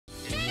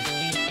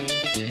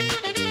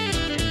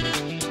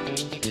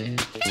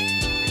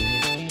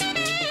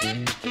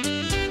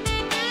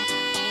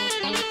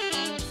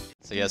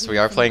Yes, we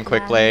are playing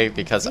quick play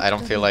because I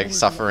don't feel like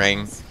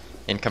suffering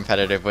in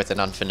competitive with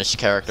an unfinished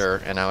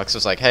character. And Alex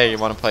was like, hey, you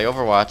want to play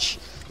Overwatch?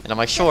 And I'm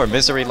like, sure,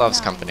 misery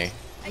loves company.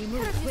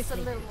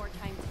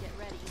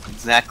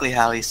 Exactly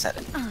how he said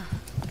it.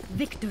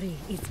 Victory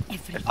is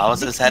everything. If I was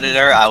his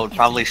editor, I would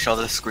probably show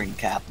the screen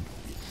cap.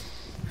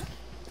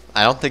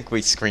 I don't think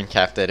we screen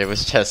capped it, it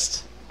was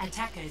just...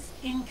 Attackers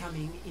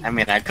incoming. I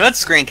mean, I could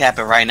screen cap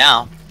it right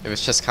now. It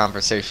was just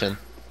conversation.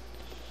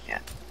 Yeah.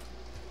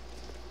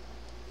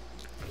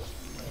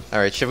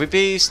 Alright, should we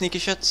be sneaky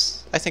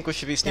shits? I think we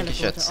should be sneaky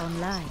shits.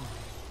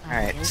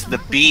 Alright, so the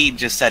B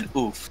just said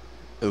oof.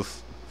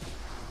 Oof.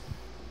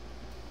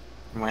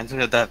 Reminds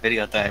me of that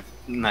video that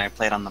I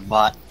played on the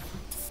bot.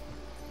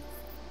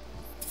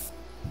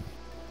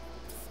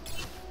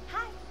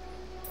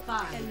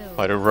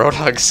 Why do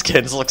Roadhog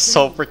skins look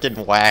so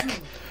freaking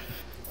whack?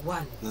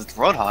 This is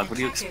Roadhog, what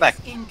do you expect?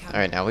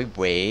 Alright, now we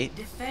wait.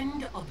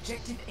 And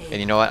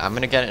you know what? I'm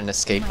gonna get an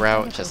escape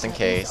route just in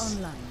case.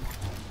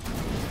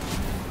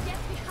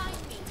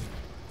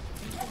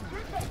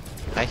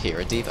 I hear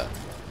a diva.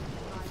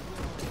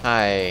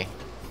 Hi.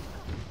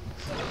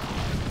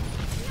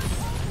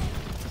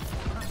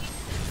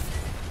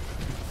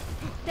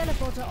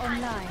 Teleporter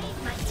online.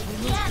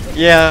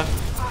 Yeah.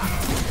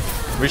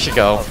 We should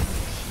go.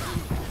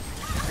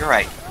 You're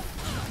right.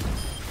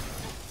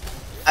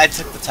 I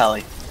took the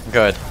telly.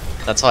 Good.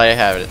 That's why I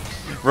have it.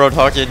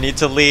 Roadhog, you need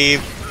to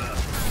leave.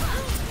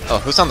 Oh,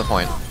 who's on the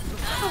point?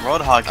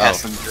 Roadhog has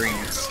some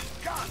dreams.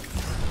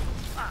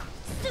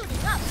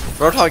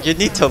 Roadhog, you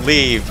need to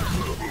leave.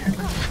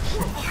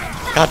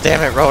 God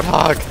damn it,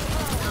 Roadhog.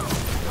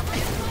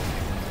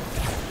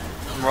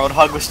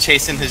 Roadhog was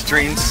chasing his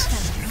dreams.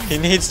 He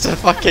needs to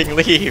fucking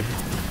leave.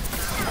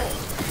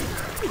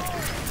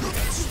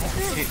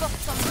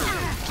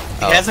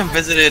 He hasn't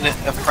visited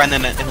a friend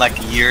in like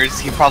years.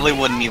 He probably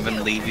wouldn't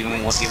even leave,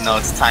 even though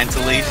it's time to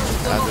leave.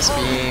 This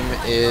beam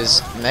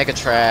is mega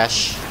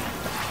trash.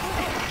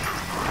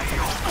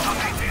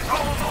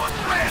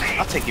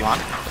 I'll take you on.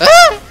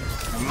 Ah!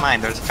 Never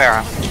mind, there's a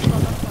Pharah.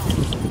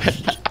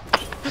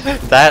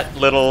 That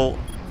little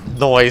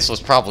noise was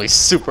probably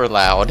super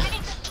loud.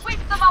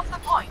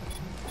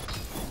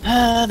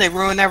 They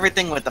ruined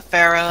everything with the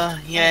Pharah.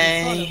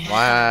 Yay.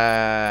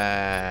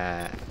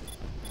 Why?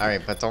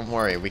 Alright, but don't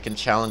worry, we can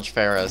challenge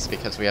Pharahs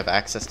because we have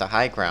access to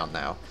high ground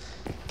now.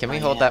 Can we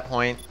hold that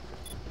point?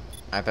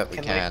 I bet we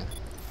can.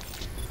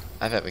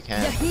 I bet we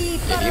can.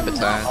 Yahiba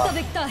time.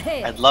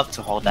 I'd love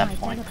to hold that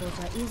point.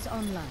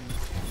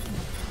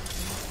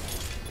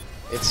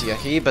 It's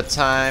Yahiba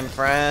time,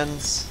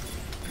 friends.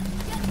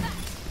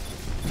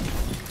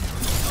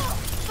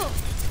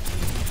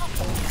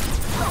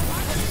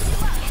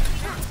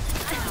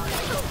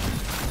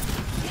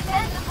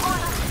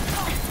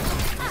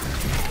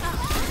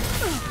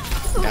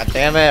 God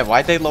damn it,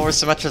 why'd they lower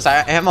Symmetra's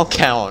ammo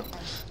count?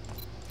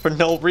 For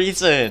no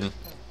reason.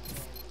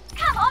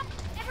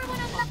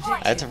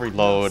 I had to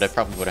reload, I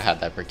probably would have had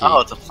that brigade. Oh,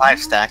 it's a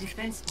 5-stack.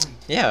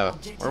 Yeah,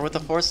 we're with a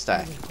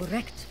 4-stack.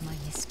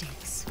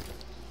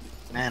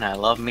 Man, I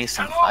love me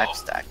some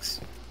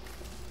 5-stacks.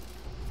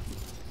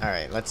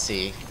 Alright, let's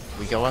see.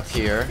 We go up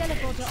here.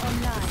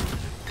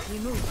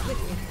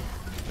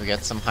 We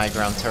get some high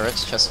ground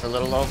turrets just for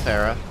little low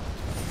Pharah.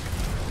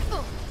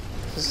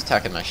 Who's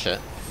attacking my shit?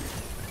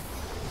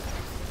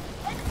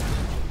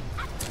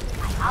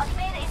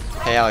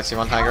 Hey Alex, you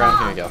want high ground?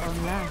 Here we go.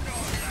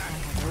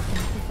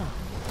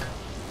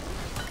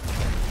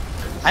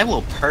 I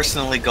will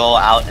personally go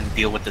out and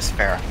deal with this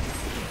Pharah.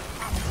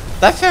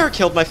 That Pharah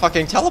killed my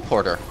fucking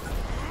teleporter.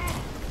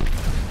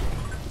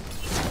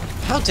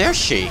 How dare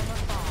she?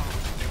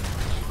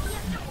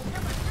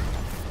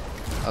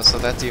 Oh, so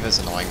that diva's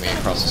annoying me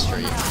across the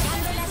street.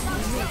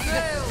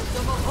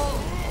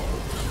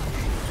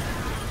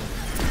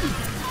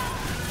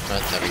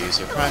 But never use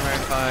your primary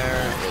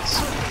fire. It's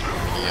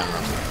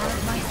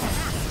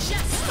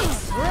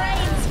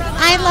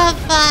I love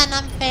fun,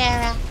 I'm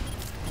Pharah.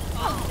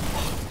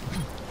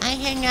 I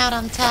hang out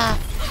on top.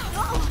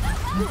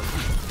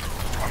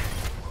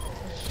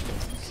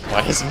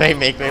 Why does May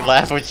make me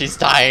laugh when she's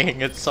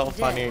dying? It's so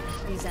funny.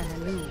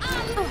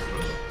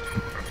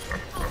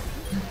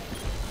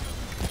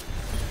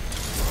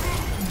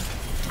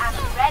 I'm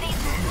ready to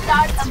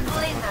start a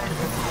blizzard.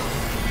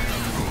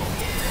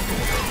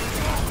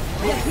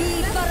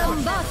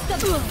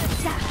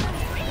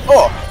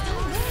 Oh!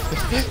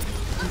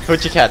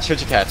 Who'd you catch?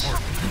 Who'd you catch?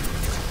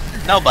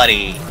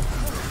 Nobody.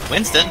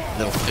 Winston.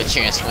 Little bitch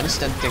ass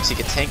Winston thinks he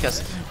can tank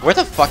us. Where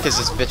the fuck is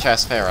this bitch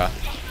ass Pharah?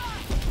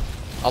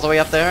 All the way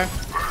up there?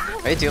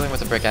 Are you dealing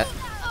with a briquette?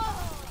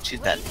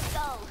 She's dead.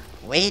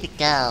 Way to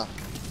go.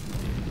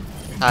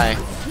 Hi.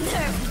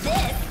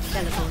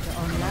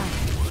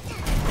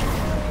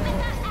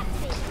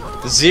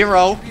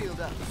 Zero.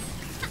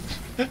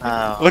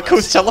 Look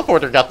whose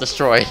teleporter got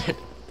destroyed.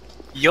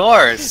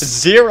 Yours.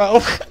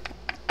 Zero.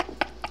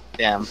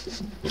 Damn.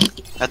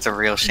 That's a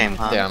real shame,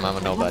 huh? Damn, I'm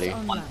a nobody.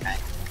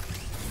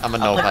 I'm a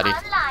nobody.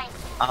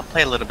 I'll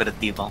play a little bit of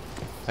Devo.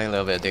 Play a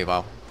little bit of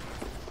Devo.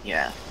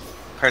 Yeah.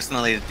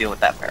 Personally, to deal with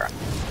that Pharah.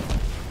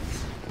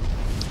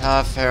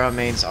 Pharaoh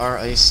mains are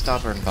a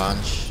stubborn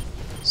bunch.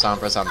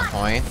 Sombra's on the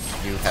point.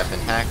 You have been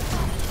hacked.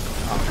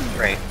 Oh,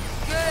 great.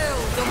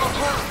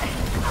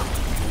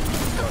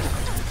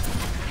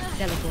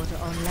 Teleporter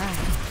online.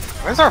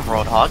 Where's our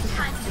Roadhog?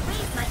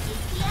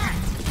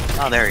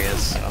 Oh, there he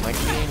is. I don't like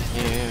being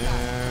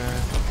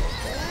here.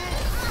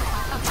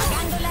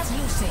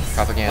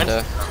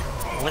 Propaganda.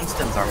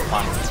 Winston's are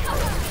fun.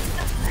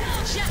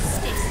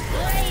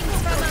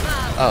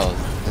 Oh,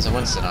 there's a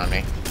Winston on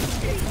me.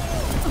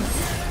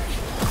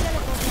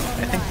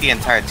 I think the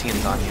entire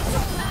team's on you.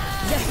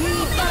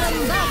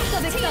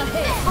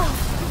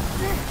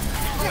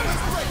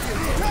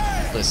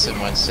 Listen,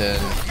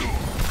 Winston.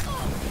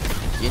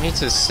 You need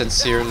to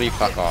sincerely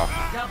fuck off.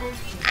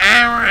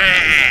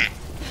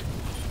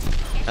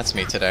 That's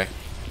me today.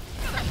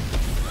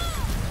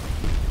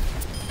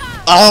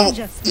 Oh!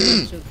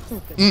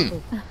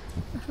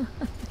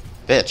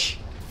 Bitch.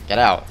 Get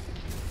out.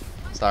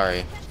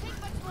 Sorry.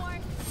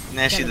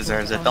 Nah, she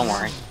deserves it, don't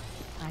worry.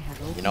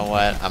 You know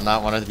what? I'm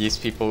not one of these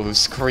people who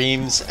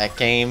screams at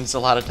games a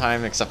lot of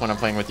time, except when I'm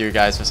playing with you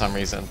guys for some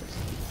reason.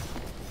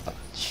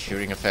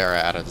 Shooting a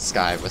Pharah out of the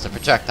sky with a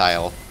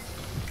projectile.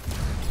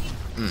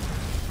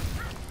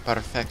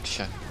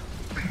 Perfection.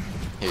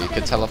 Here, you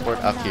could teleport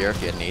up here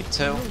if you need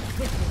to.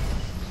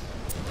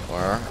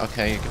 Or,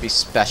 okay, you could be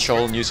special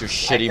and use your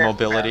shitty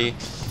mobility.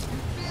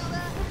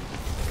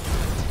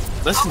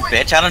 Listen,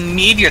 bitch, I don't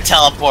need your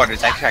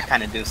teleporters. Actually, I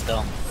kind of do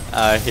still.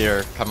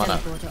 Here, come on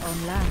up.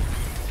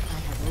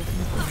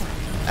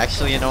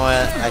 Actually, you know what?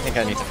 I think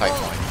I need to fight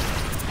point.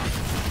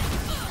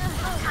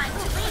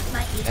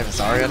 They have a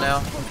Zarya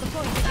now?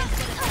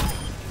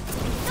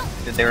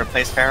 Did they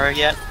replace Pharaoh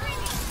yet?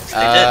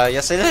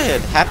 Yes they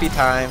did. Happy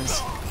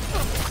times.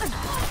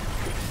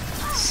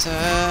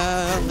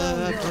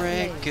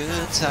 Celebrate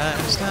good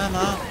times, come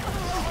on.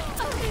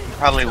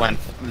 Probably when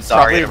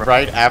Probably Zarya.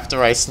 right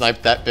after I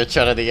sniped that bitch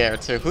out of the air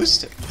too.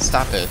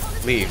 Stop it.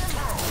 Leave.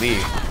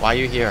 Leave. Why are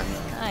you here?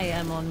 I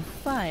am on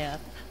fire.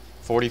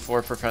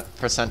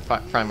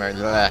 44% primary.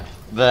 Bleh.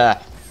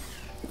 Bleh.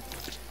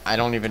 I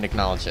don't even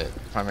acknowledge it.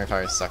 Primary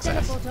fire sucks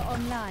ass. Teleporter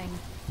online.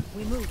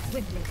 We move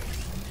quickly.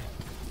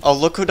 Oh,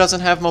 look who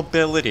doesn't have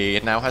mobility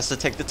and now has to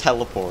take the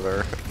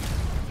teleporter.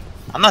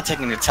 I'm not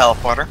taking the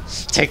teleporter.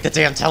 Take the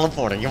damn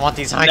teleporter. You want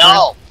these high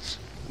No!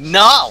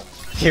 No!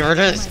 Here it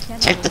is.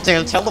 Take the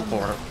damn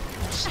teleporter.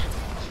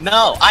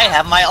 No, I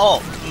have my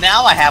ult.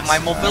 Now I have my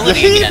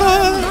mobility again.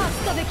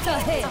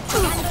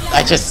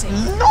 I just...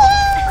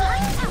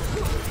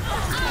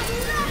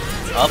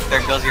 Oh,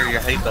 there goes your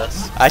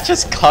Hypus. I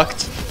just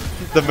cucked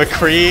the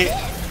McCree.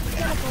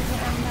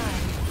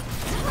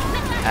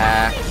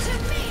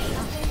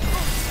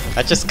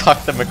 I just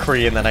cucked the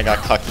McCree and then I got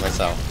cucked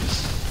myself.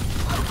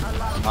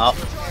 Oh.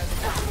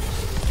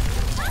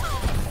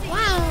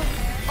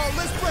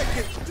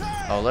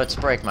 Oh, let's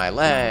break my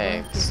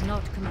legs. I'm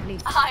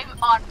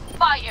on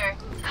fire.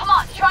 Come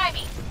on, try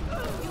me.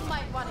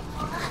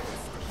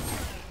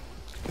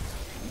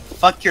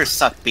 Fuck your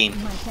suck bean.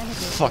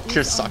 Fuck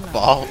your suck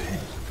ball.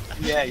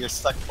 Yeah, your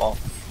suck ball.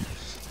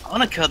 I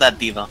wanna kill that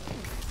diva.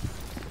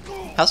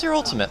 How's your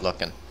ultimate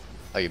looking?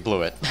 Oh, you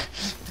blew it.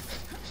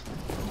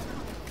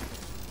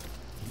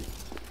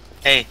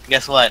 Hey,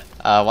 guess what?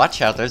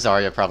 Watch out, there's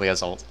Zarya probably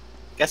has ult.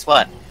 Guess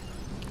what?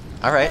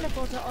 Alright.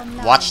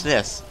 Watch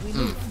this.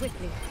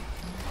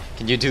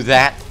 Can you do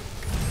that?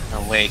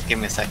 Oh wait, give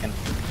me a second.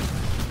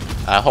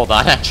 Hold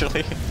on,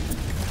 actually.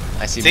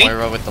 I see See?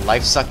 Moira with the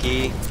life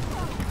sucky.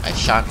 I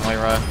shot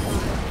Moira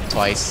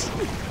twice.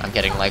 I'm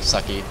getting life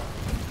sucky.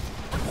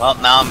 Well,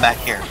 now I'm back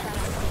here.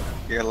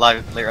 Your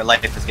life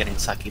is getting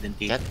suckied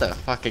indeed. Get the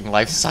fucking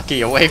life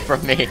sucky away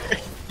from me.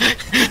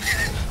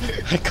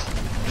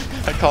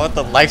 I call it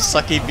the life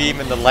sucky beam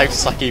and the life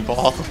sucky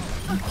ball.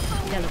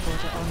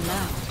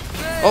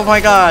 Oh my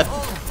god!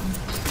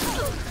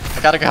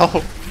 I gotta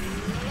go.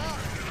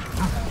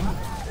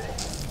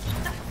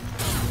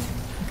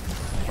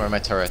 Where are my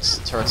turrets?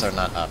 Turrets are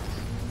not up.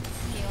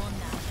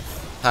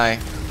 Hi.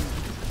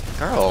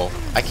 Girl,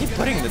 I keep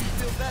putting the...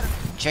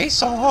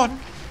 Jason!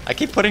 I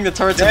keep putting the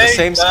turrets in the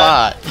same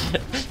spot.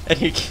 And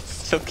he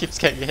still keeps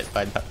getting hit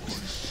by them.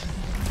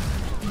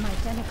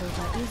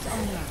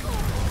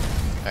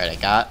 Alright, I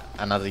got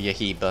another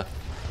Yahiba.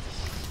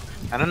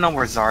 I don't know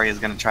where Zarya is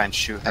gonna try and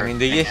shoot her. I mean,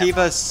 the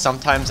Yahiba is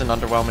sometimes an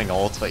underwhelming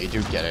ult, but you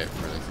do get it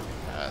really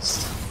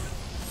fast.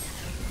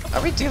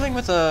 Are we dealing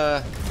with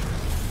a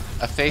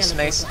face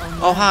mace?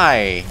 Oh,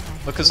 hi!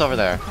 Look who's over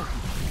there.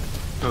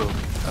 Who?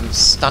 I'm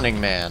Stunning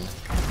Man.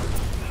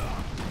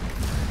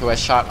 Who I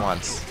shot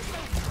once.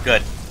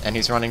 Good. And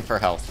he's running for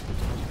health.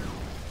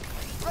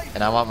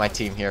 And I want my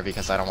team here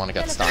because I don't want to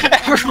get stunned.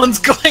 Everyone's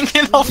going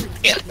in over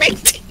the enemy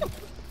team.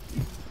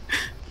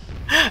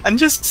 I'm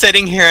just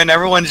sitting here and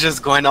everyone's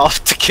just going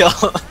off to kill,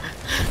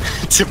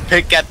 to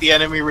pick at the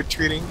enemy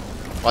retreating.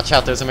 Watch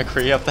out, there's a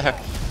McCree up there.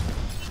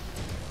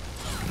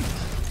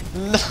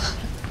 No.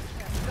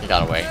 He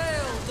got away.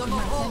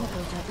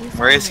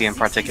 Where is he in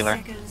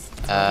particular?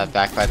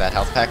 Back by that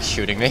health pack,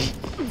 shooting me.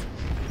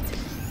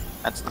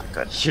 That's not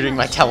good. Shooting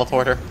my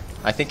teleporter.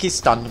 I think he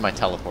stunned my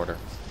teleporter.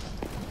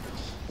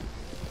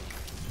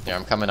 Yeah,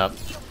 I'm coming up.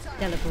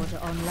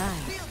 Teleporter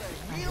online.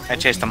 I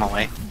chased him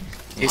away.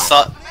 He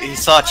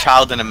saw a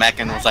child in a mech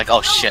and was like,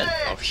 oh shit.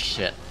 Oh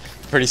shit.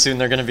 Pretty soon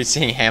they're gonna be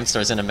seeing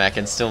hamsters in a mech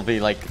and still be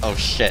like, oh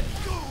shit.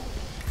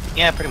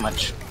 Yeah, pretty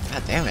much.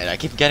 God damn it, I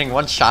keep getting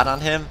one shot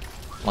on him.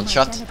 One My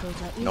shot.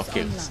 teleporter No is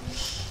kills.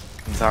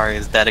 Zarya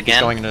is dead He's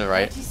again. going to the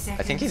right.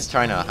 I think he's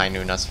trying to high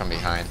noon us from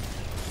behind.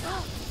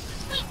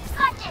 Sweet,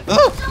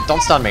 Oh!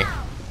 Don't stun me!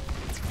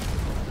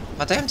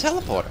 My damn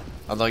teleporter.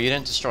 Although you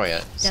didn't destroy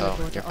it, so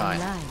Teleporter you're fine.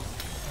 online.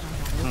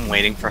 I'm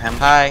waiting for him.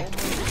 Hi!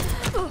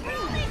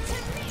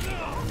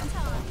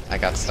 I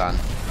got stunned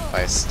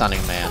by a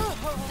stunning man.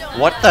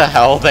 What the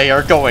hell? They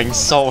are going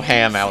so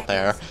ham out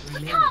there.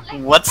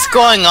 What's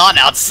going on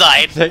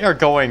outside? They are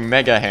going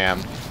mega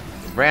ham.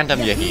 Random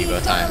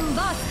Yahiba time.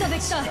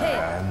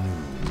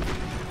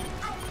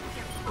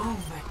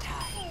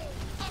 Overtime.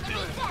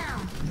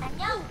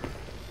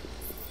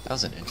 That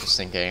was an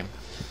interesting game.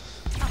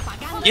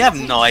 You have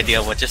no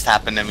idea what just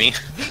happened to me.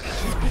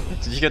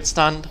 Did you get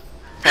stunned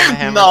from a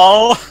hammer?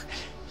 No!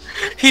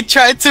 He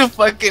tried to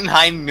fucking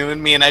high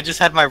noon me and I just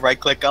had my right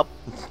click up.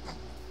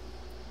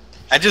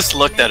 I just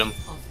looked at him.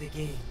 Of the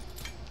game.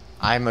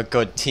 I'm a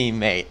good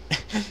teammate.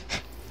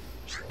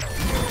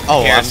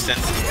 Oh, Here,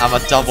 I'm a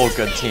double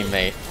good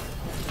teammate.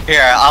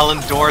 Here, I'll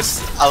endorse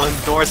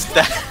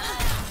that.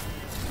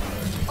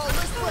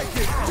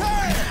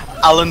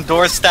 I'll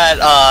endorse that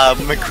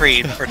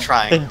McCree for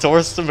trying.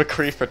 Endorse the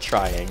McCree for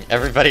trying.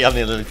 Everybody on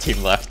the other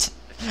team left.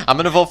 I'm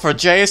gonna vote for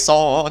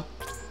Jason.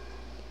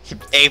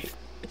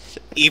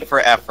 E for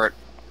effort.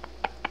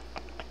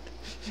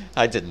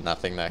 I did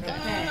nothing that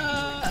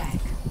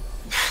game.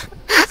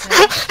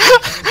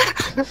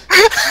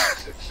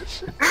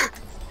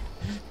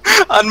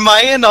 On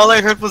my end, all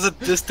I heard was a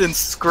distant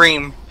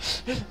scream.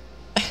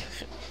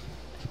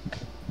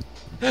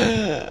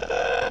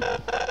 A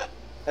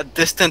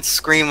distant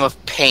scream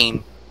of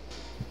pain.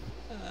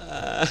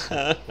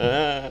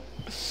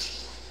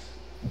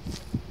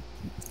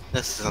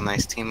 This is a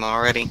nice team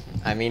already.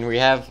 I mean, we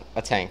have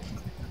a tank.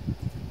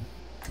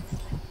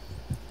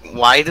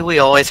 Why do we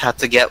always have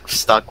to get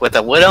stuck with a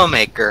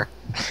Widowmaker?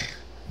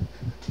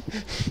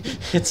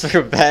 It's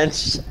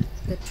revenge.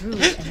 The true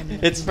enemy.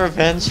 It's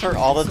revenge for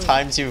all the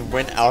times you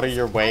went out of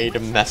your way to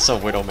mess a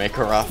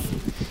Widowmaker up.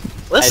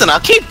 Listen, And- I'll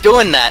keep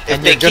doing that if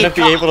And they you're gonna keep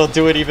be coming. able to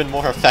do it even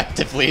more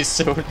effectively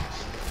soon.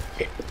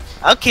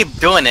 I'll keep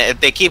doing it if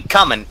they keep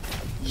coming.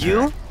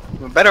 You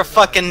better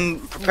fucking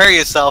prepare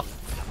yourself.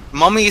 The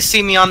moment you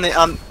see me on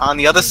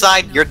the other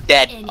side, you're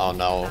dead. Oh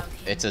no,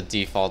 it's a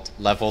default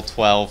level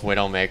 12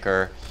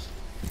 Widowmaker.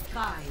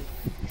 5,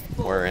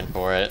 We're in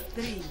for it.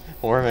 3,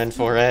 We're in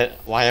for it.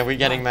 Why are we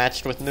getting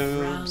matched with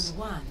round noobs?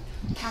 1.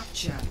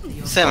 Capture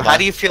the Sim, Hold how on.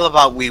 do you feel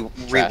about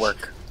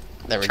rework?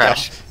 There we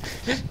Trash.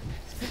 go.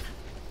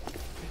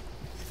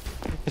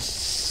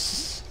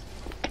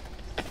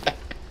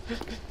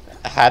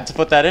 I had to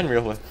put that in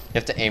real quick. You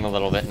have to aim a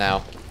little bit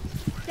now.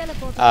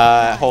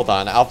 Teleporter Hold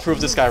on. I'll prove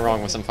this guy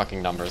wrong with some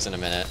fucking numbers in a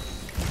minute.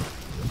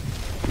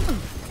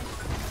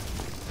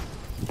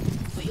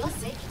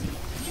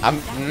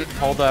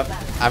 Hold up.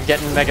 I'm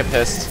getting mega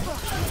pissed. The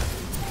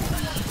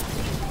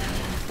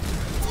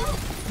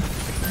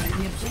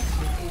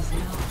objective is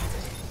now.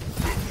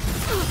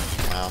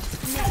 Wow.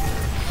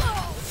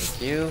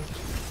 Thank you. You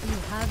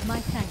have my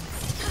thanks.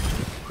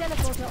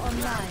 Teleporter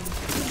online.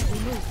 We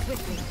move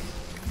quickly.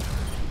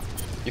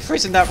 You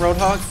freezing that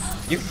Roadhog?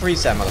 You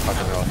freeze that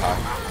motherfucking Roadhog.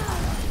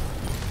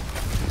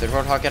 Did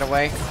Roadhog get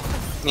away?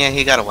 Yeah,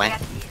 he got away.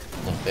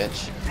 Little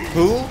bitch.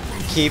 Who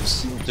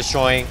keeps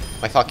destroying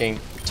my fucking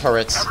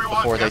turrets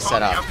before they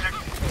set up?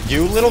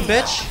 You little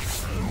bitch?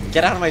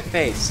 Get out of my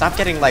face. Stop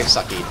getting life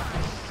sucky.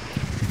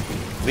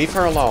 Leave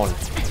her alone.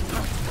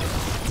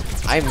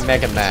 I'm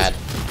mega mad.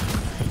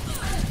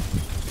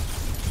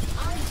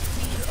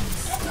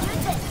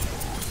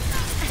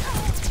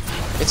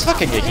 It's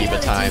fucking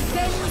Yahiba time.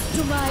 Bend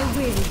to my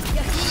will.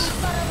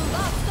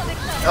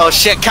 Oh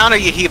shit, counter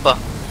Yahiba.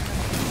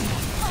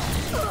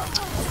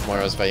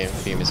 Moira's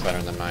beam is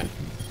better than mine.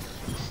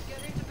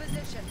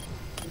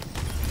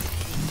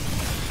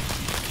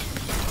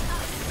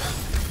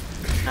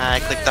 I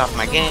clicked off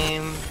my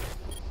game.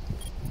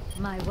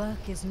 My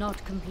work is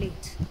not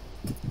complete.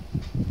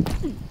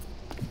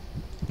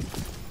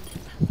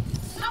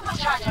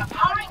 Supercharger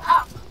powering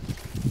up.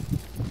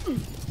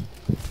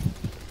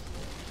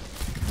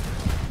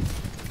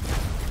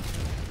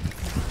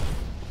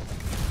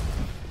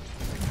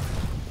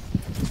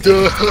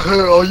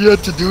 All you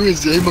have to do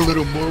is aim a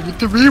little more with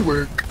the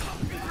rework.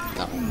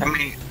 No. I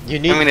mean, You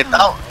need.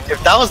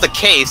 if that was the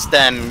case,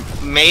 then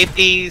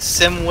maybe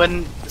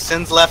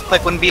Sin's left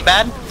click wouldn't be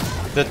bad.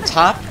 The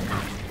top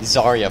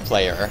Zarya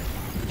player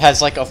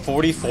has like a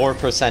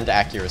 44%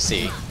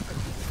 accuracy.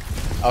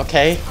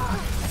 Okay?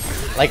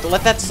 Like,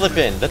 let that slip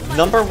in. The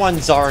number one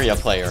Zarya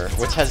player,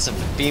 which has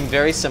a beam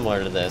very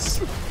similar to this,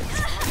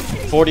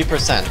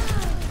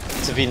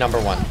 40% to be number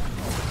one.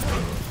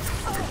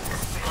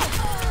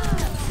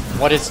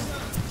 What is...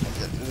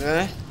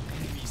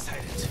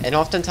 And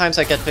oftentimes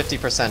I get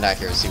 50%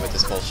 accuracy with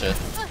this bullshit.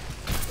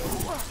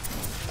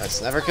 That's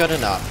never good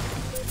enough.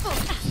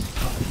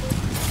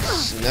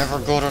 It's never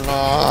good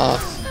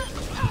enough.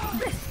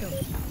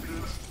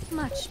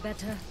 Much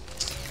better.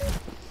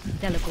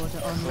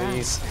 Teleporter online.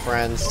 Please,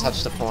 friends,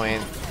 touch the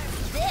point.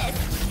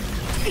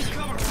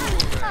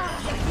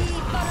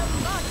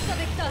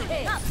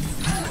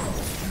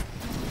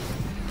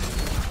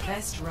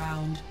 Best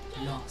round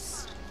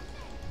lost.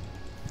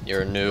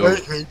 You're a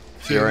noob.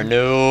 You're a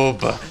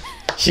noob.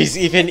 She's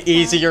even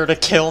easier to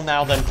kill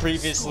now than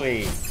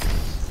previously.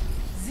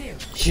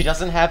 She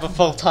doesn't have a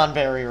photon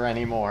barrier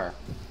anymore.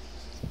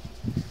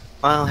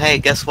 Well, hey,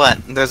 guess what?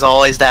 There's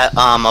always that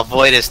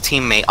avoid his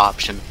teammate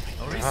option.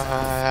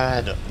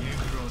 God.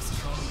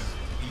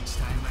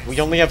 We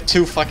only have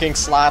 2 fucking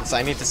slots.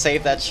 I need to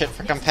save that shit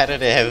for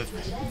competitive.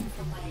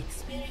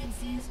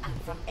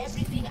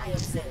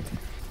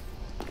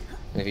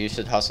 Maybe you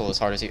should hustle as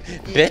hard as you.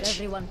 Bitch!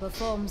 Everyone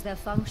performs their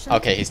function.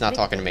 Okay, he's not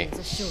talking to me.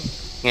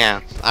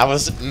 Yeah. I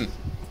was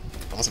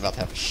about to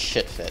have a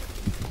shit fit.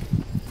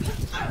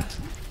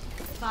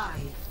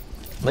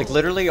 5. Like,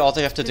 literally, all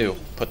they have to do,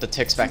 put the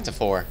ticks back to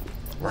 4.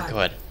 We're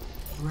good.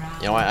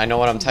 Round You know what? I know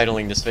what I'm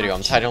titling this video.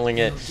 I'm titling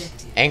it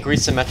Angry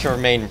Symmetra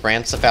Main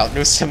Rants about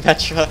new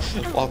Symmetra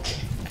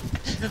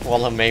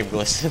while a May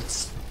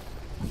listens.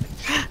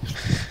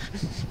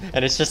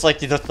 And it's just like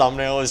the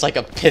thumbnail is like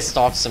a pissed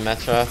off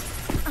Symmetra.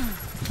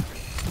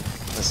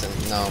 Listen,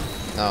 no.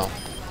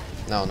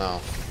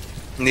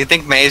 Do you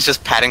think May is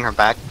just patting her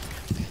back?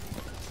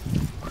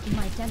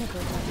 My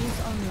teleporter is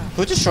online.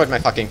 Who destroyed my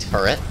fucking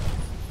turret?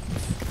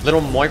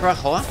 Little Moira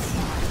Hoa?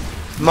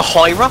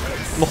 Mahoira?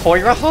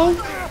 Moira Ho?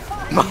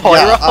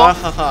 Mahoira?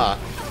 Haha.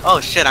 Oh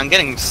shit, I'm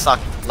getting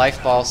sucked.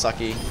 Life ball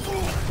sucky.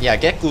 Yeah,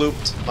 get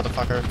glooped,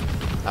 motherfucker.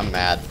 I'm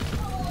mad.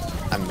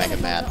 I'm mega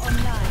mad.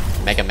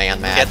 Mega man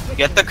mad.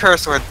 Get the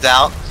curse words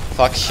out.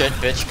 Fuck shit,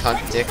 bitch,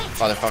 cunt, dick,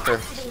 motherfucker.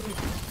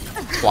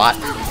 Twat.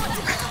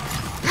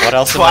 What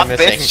else am I Twat,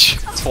 missing? bitch.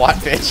 Twat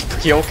bitch.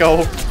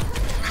 Kyoko.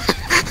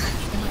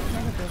 My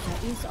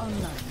teleporter is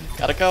online.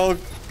 Gotta go.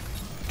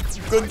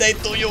 Good day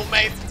to you,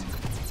 mate.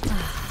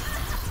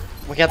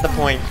 We got the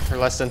point for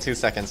less than 2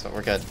 seconds, but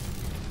we're good.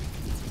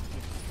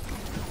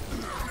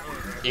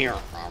 Yeah.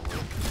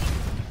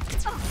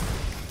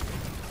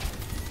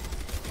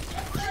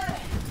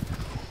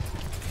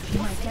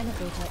 My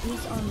teleporter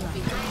is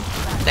online.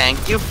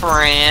 Thank you,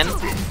 friend.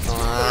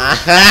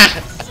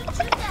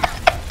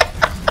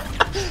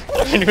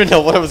 I don't even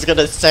know what I was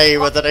gonna say,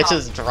 but then I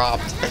just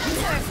dropped.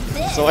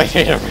 So I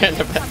made a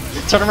random.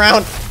 Turn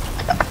around.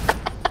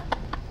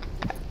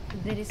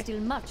 There is still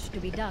much to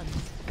be done.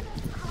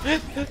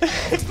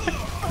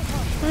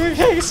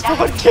 Okay,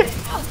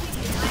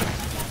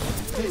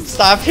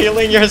 stop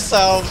healing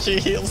yourself. She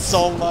heals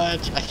so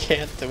much. I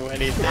can't do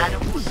anything.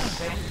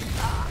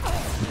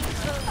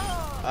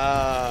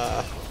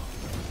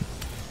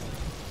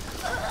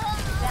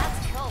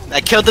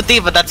 I killed the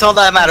diva, that's all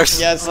that matters.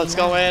 Yes, let's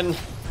go in.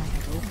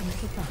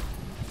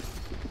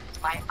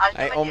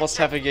 I almost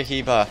have a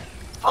Yahiba.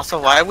 Also,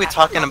 why are we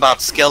talking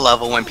about skill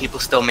level when people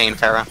still main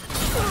Pharah?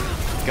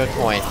 Good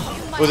point.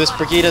 Oh, this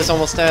Brigida's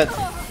almost dead.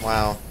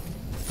 Wow.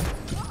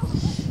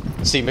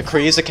 See,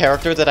 McCree is a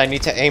character that I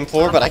need to aim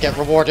for, but I get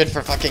rewarded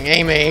for fucking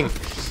aiming.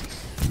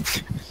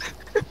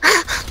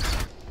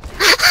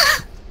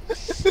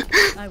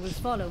 I will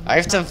follow. I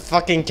have to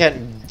fucking get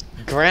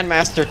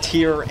Grandmaster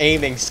tier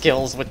aiming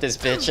skills with this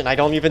bitch, and I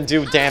don't even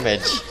do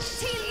damage.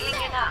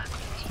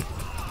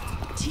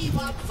 Team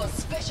up for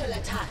special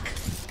attack.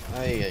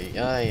 Ay, ay,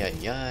 ay,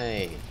 ay,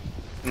 ay.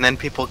 And then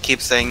people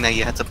keep saying that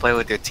you have to play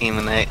with your team,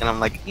 and I'm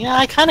like, yeah,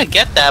 I kind of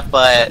get that,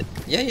 but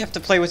Yeah, you have to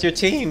play with your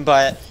team,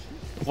 but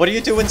what do you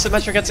do when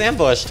Symmetra gets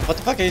ambushed? What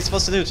the fuck are you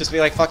supposed to do? Just be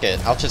like, fuck it,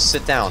 I'll just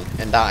sit down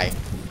and die.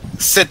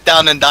 sit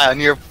down and die on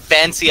your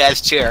fancy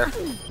ass chair.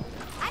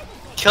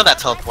 Kill that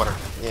teleporter.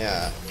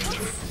 Yeah.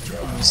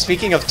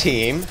 Speaking of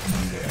team,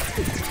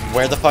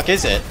 where the fuck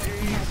is it?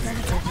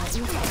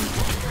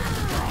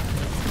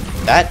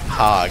 That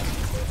hog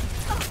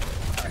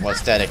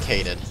was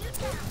dedicated.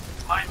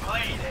 My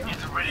blade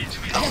is ready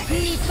to be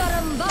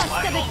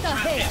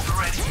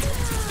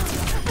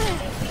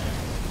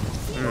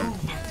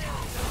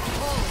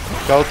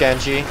Go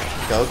Genji.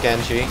 Go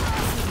Genji.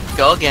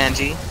 Go,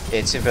 Genji.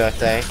 It's your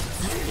birthday.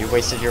 You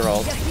wasted your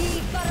ult.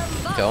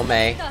 Go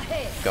Mei.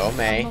 Go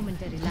Mei.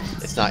 Momentary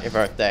lapse. It's not your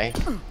birthday.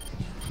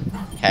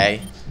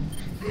 Hey.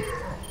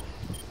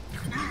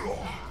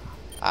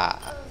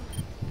 Ah.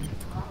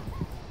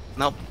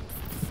 Nope.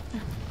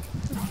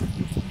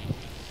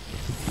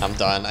 I'm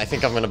done. I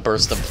think I'm gonna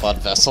burst a blood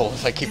vessel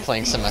if I keep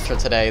playing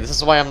Symmetra today. This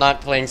is why I'm not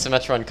playing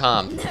Symmetra on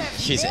comp.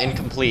 She's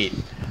incomplete.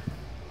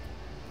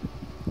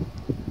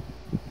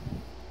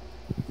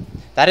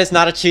 That is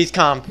not a cheese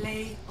comp.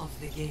 Play of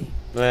the game.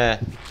 Meh.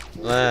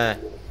 Meh.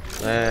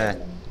 Meh.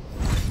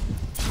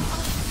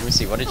 Let me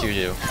see, what did you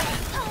do?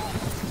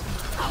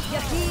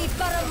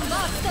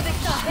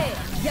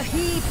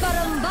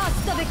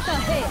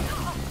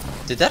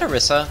 Did that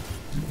Orisa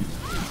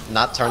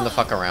not turn the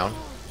fuck around?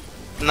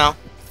 No.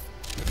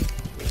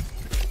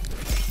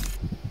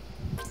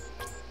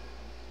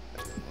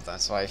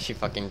 That's why she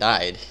fucking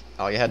died.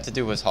 All you had to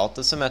do was halt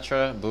the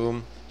Symmetra.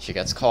 Boom. She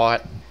gets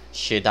caught.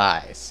 She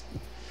dies.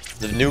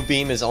 The new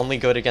beam is only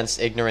good against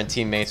ignorant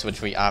teammates,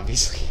 which we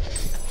obviously...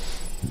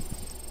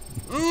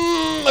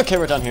 okay,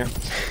 we're done here.